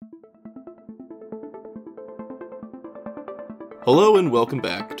Hello and welcome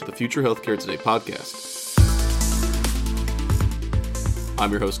back to the Future Healthcare Today podcast.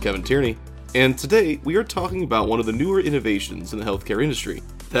 I'm your host, Kevin Tierney, and today we are talking about one of the newer innovations in the healthcare industry,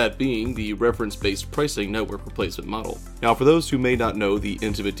 that being the reference-based pricing network replacement model. Now, for those who may not know the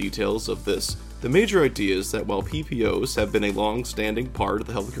intimate details of this, the major idea is that while PPOs have been a long-standing part of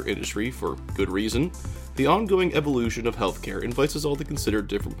the healthcare industry for good reason, the ongoing evolution of healthcare invites us all to consider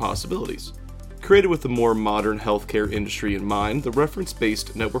different possibilities. Created with the more modern healthcare industry in mind, the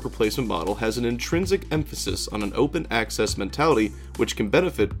reference-based network replacement model has an intrinsic emphasis on an open access mentality which can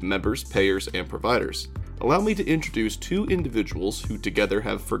benefit members, payers, and providers. Allow me to introduce two individuals who together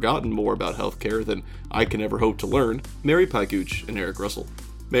have forgotten more about healthcare than I can ever hope to learn, Mary Pykuch and Eric Russell.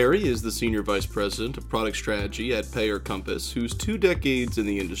 Mary is the Senior Vice President of Product Strategy at Payer Compass, whose 2 decades in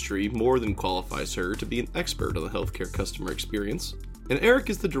the industry more than qualifies her to be an expert on the healthcare customer experience. And Eric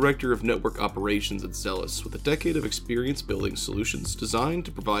is the Director of Network Operations at Zelis, with a decade of experience building solutions designed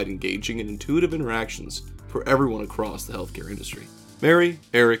to provide engaging and intuitive interactions for everyone across the healthcare industry. Mary,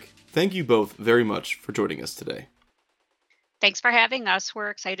 Eric, thank you both very much for joining us today. Thanks for having us.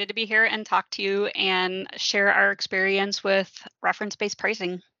 We're excited to be here and talk to you and share our experience with reference-based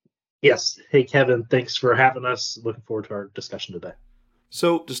pricing. Yes. Hey, Kevin, thanks for having us. Looking forward to our discussion today.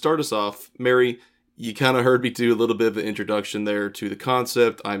 So, to start us off, Mary, you kind of heard me do a little bit of an introduction there to the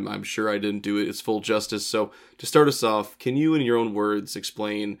concept. I'm sure I didn't do it its full justice. So to start us off, can you, in your own words,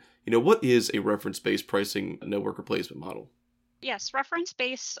 explain, what is a reference-based pricing network replacement model? Yes,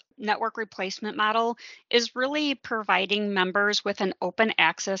 reference-based network replacement model is really providing members with an open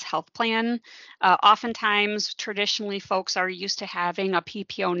access health plan. Oftentimes, traditionally, folks are used to having a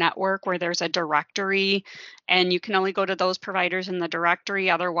PPO network where there's a directory and you can only go to those providers in the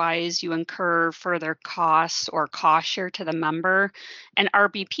directory. Otherwise, you incur further costs or cost share to the member. An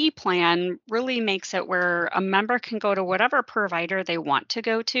RBP plan really makes it where a member can go to whatever provider they want to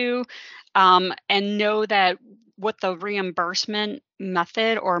go to and know that what the reimbursement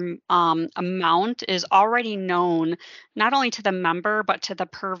method or amount is already known, not only to the member, but to the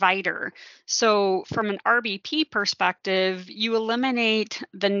provider. So from an RBP perspective, you eliminate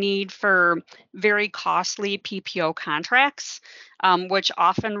the need for very costly PPO contracts, which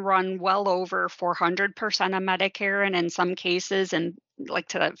often run well over 400% of Medicare, and in some cases, and like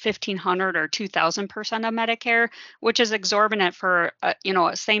to 1,500 or 2,000% of Medicare, which is exorbitant for a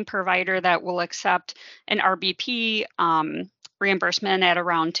same provider that will accept an RBP reimbursement at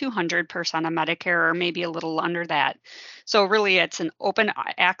around 200% of Medicare, or maybe a little under that. So really, it's an open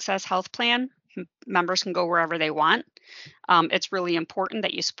access health plan. Members can go wherever they want. It's really important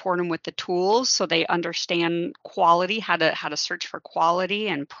that you support them with the tools so they understand quality, how to search for quality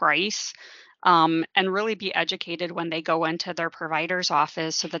and price. And really be educated when they go into their provider's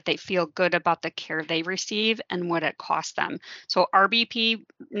office so that they feel good about the care they receive and what it costs them. So RBP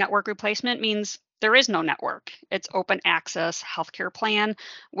network replacement means there is no network. It's open access healthcare plan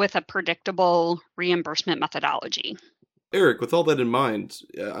with a predictable reimbursement methodology. Eric, with all that in mind,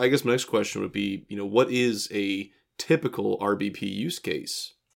 I guess my next question would be, what is a typical RBP use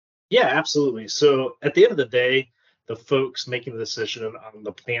case? Yeah, absolutely. So at the end of the day, the folks making the decision on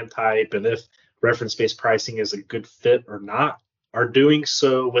the plan type and if reference-based pricing is a good fit or not are doing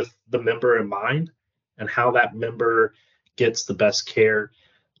so with the member in mind and how that member gets the best care.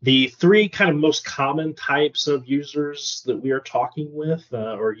 The 3 kind of most common types of users that we are talking with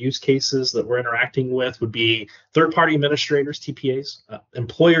or use cases that we're interacting with would be third-party administrators, TPAs,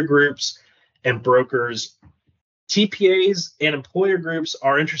 employer groups, and brokers. TPAs and employer groups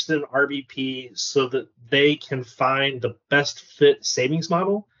are interested in RBP so that they can find the best fit savings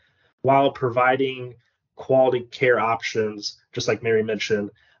model while providing quality care options, just like Mary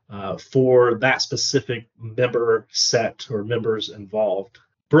mentioned, for that specific member set or members involved.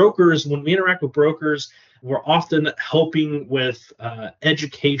 Brokers, when we interact with brokers, we're often helping with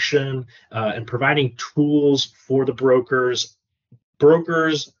education and providing tools for the brokers.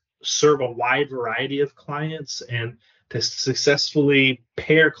 Brokers serve a wide variety of clients, and to successfully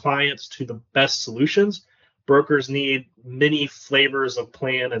pair clients to the best solutions, brokers need many flavors of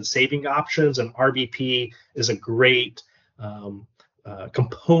plan and saving options, and RBP is a great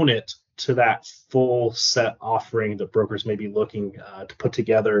component to that full set offering that brokers may be looking to put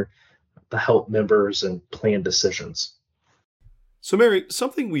together to help members and plan decisions. So Mary,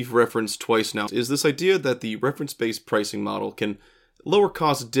 something we've referenced twice now is this idea that the reference-based pricing model can lower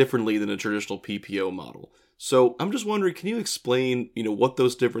costs differently than a traditional PPO model. So I'm just wondering, can you explain, what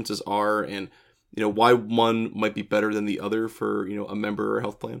those differences are and, why one might be better than the other for, a member or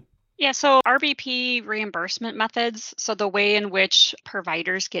health plan? Yeah, so RBP reimbursement methods, so the way in which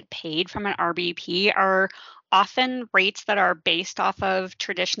providers get paid from an RBP are often rates that are based off of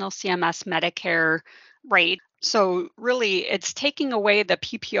traditional CMS Medicare rate. So really it's taking away the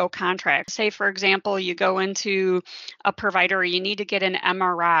PPO contract. Say for example, you go into a provider, you need to get an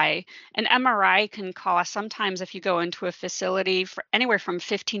MRI. An MRI can cost sometimes if you go into a facility for anywhere from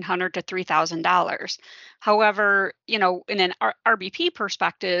 $1,500 to $3,000. However, in an RBP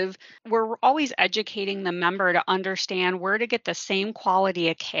perspective, we're always educating the member to understand where to get the same quality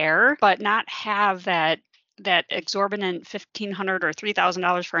of care, but not have that exorbitant $1,500 or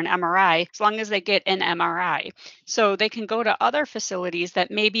 $3,000 for an MRI, as long as they get an MRI. So they can go to other facilities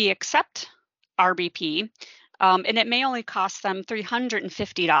that maybe accept RBP, and it may only cost them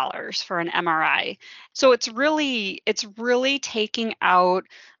 $350 for an MRI. So it's really taking out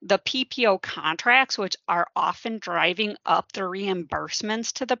the PPO contracts, which are often driving up the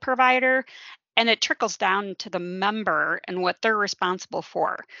reimbursements to the provider, and it trickles down to the member and what they're responsible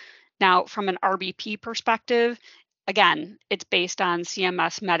for. Now, from an RBP perspective, again, it's based on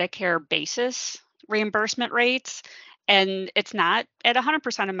CMS Medicare basis reimbursement rates, and it's not at 100%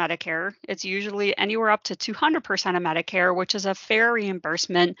 of Medicare. It's usually anywhere up to 200% of Medicare, which is a fair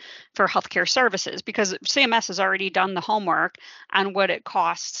reimbursement for healthcare services because CMS has already done the homework on what it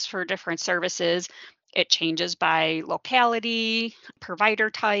costs for different services. It changes by locality,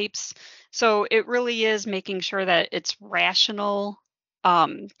 provider types. So it really is making sure that it's rational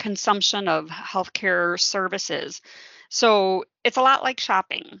consumption of healthcare services. So it's a lot like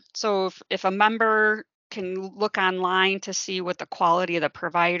shopping. So if a member can look online to see what the quality of the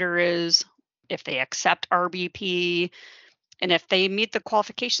provider is, if they accept RBP, and if they meet the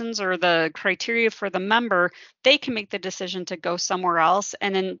qualifications or the criteria for the member, they can make the decision to go somewhere else.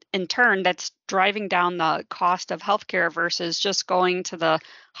 And in turn, that's driving down the cost of healthcare versus just going to the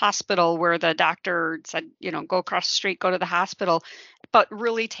hospital where the doctor said, go across the street, go to the hospital. But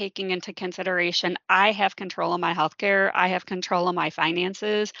really taking into consideration, I have control of my healthcare, I have control of my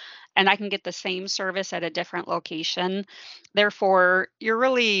finances, and I can get the same service at a different location. Therefore, you're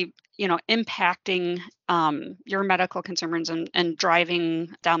really impacting your medical consumers and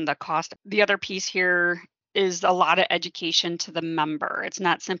driving down the cost. The other piece here is a lot of education to the member. It's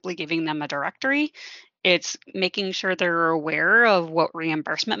not simply giving them a directory. It's making sure they're aware of what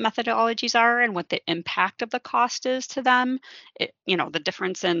reimbursement methodologies are and what the impact of the cost is to them. The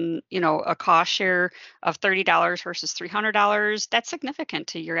difference in, a cost share of $30 versus $300, that's significant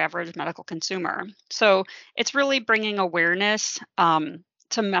to your average medical consumer. So it's really bringing awareness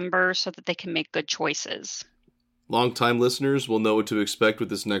to members so that they can make good choices. Longtime listeners will know what to expect with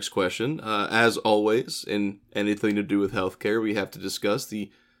this next question. As always, in anything to do with healthcare, we have to discuss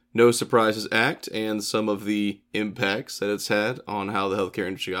the No Surprises Act and some of the impacts that it's had on how the healthcare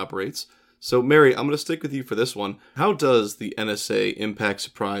industry operates. So, Mary, I'm going to stick with you for this one. How does the NSA impact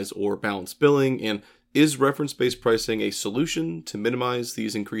surprise or balance billing, and is reference-based pricing a solution to minimize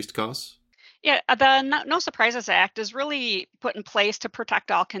these increased costs? Yeah, the No Surprises Act is really put in place to protect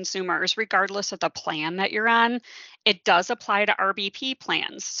all consumers, regardless of the plan that you're on. It does apply to RBP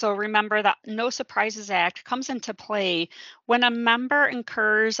plans. So remember that No Surprises Act comes into play when a member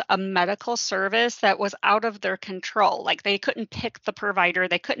incurs a medical service that was out of their control. Like they couldn't pick the provider,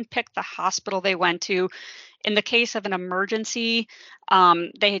 they couldn't pick the hospital they went to. In the case of an emergency,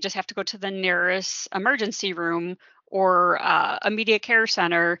 they just have to go to the nearest emergency room or immediate care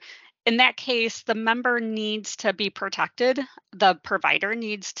center. In that case, the member needs to be protected. The provider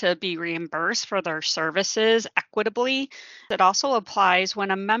needs to be reimbursed for their services equitably. It also applies when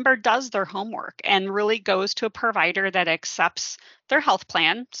a member does their homework and really goes to a provider that accepts their health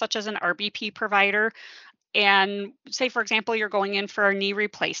plan, such as an RBP provider. And say, for example, you're going in for a knee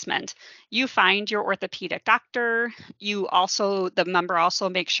replacement. You find your orthopedic doctor. The member also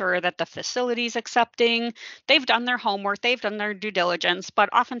makes sure that the facility's accepting. They've done their homework, they've done their due diligence, but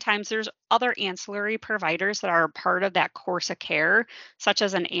oftentimes there's other ancillary providers that are part of that course of care, such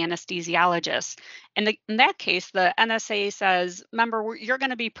as an anesthesiologist. And in that case, the NSA says, member, you're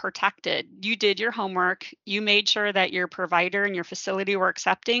going to be protected. You did your homework. You made sure that your provider and your facility were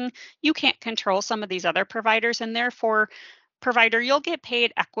accepting. You can't control some of these other providers, and therefore, provider, you'll get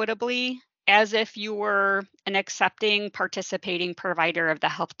paid equitably as if you were an accepting, participating provider of the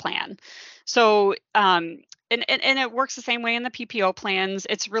health plan. So, and it works the same way in the PPO plans.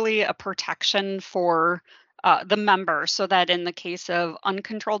 It's really a protection for the member so that in the case of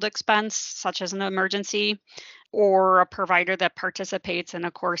uncontrolled expense, such as an emergency, or a provider that participates in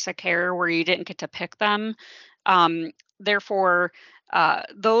a course of care where you didn't get to pick them, therefore,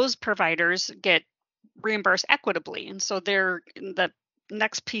 those providers get reimbursed equitably. And so the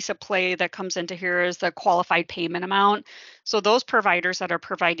next piece of play that comes into here is the qualified payment amount. So those providers that are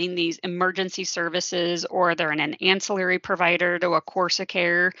providing these emergency services, or they're an ancillary provider to a course of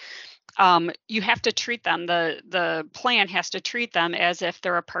care, you have to treat them, the plan has to treat them as if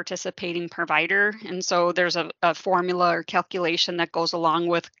they're a participating provider. And so there's a formula or calculation that goes along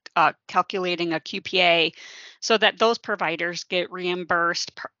with calculating a QPA, so that those providers get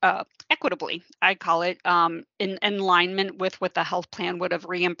reimbursed equitably, I call it, in alignment with what the health plan would have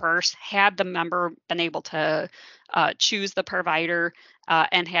reimbursed had the member been able to choose the provider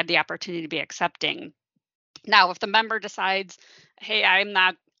and had the opportunity to be accepting. Now, if the member decides, hey,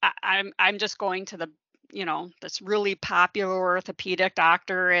 I'm just going to this really popular orthopedic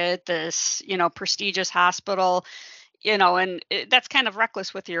doctor at this, prestigious hospital, and that's kind of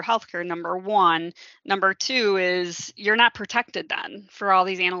reckless with your healthcare, number one. Number two is you're not protected then for all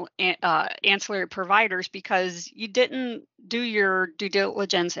these ancillary providers, because you didn't do your due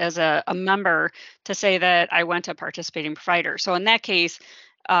diligence as a member to say that I went to a participating provider. So in that case,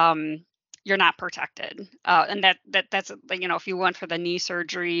 you're not protected. And that's, if you went for the knee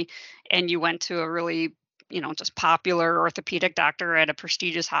surgery and you went to a really, just popular orthopedic doctor at a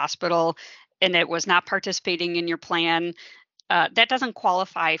prestigious hospital, and it was not participating in your plan, that doesn't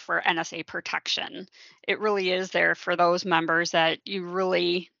qualify for NSA protection. It really is there for those members that you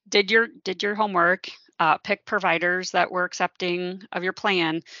really did your homework, pick providers that were accepting of your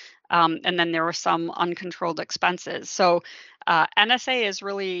plan, and then there were some uncontrolled expenses. So NSA is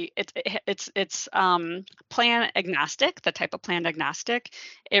really it's plan agnostic, the type of plan agnostic.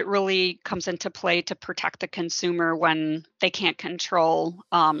 It really comes into play to protect the consumer when they can't control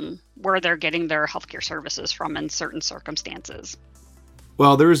where they're getting their healthcare services from in certain circumstances.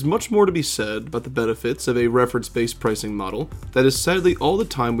 While there is much more to be said about the benefits of a reference-based pricing model, that is sadly all the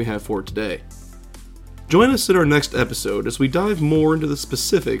time we have for today. Join us in our next episode as we dive more into the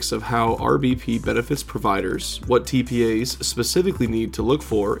specifics of how RBP benefits providers, what TPAs specifically need to look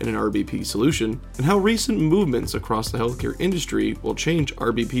for in an RBP solution, and how recent movements across the healthcare industry will change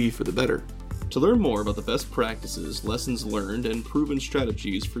RBP for the better. To learn more about the best practices, lessons learned, and proven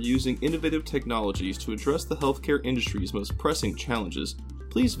strategies for using innovative technologies to address the healthcare industry's most pressing challenges,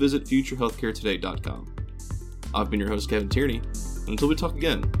 please visit futurehealthcaretoday.com. I've been your host, Kevin Tierney, and until we talk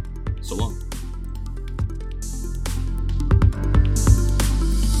again, so long.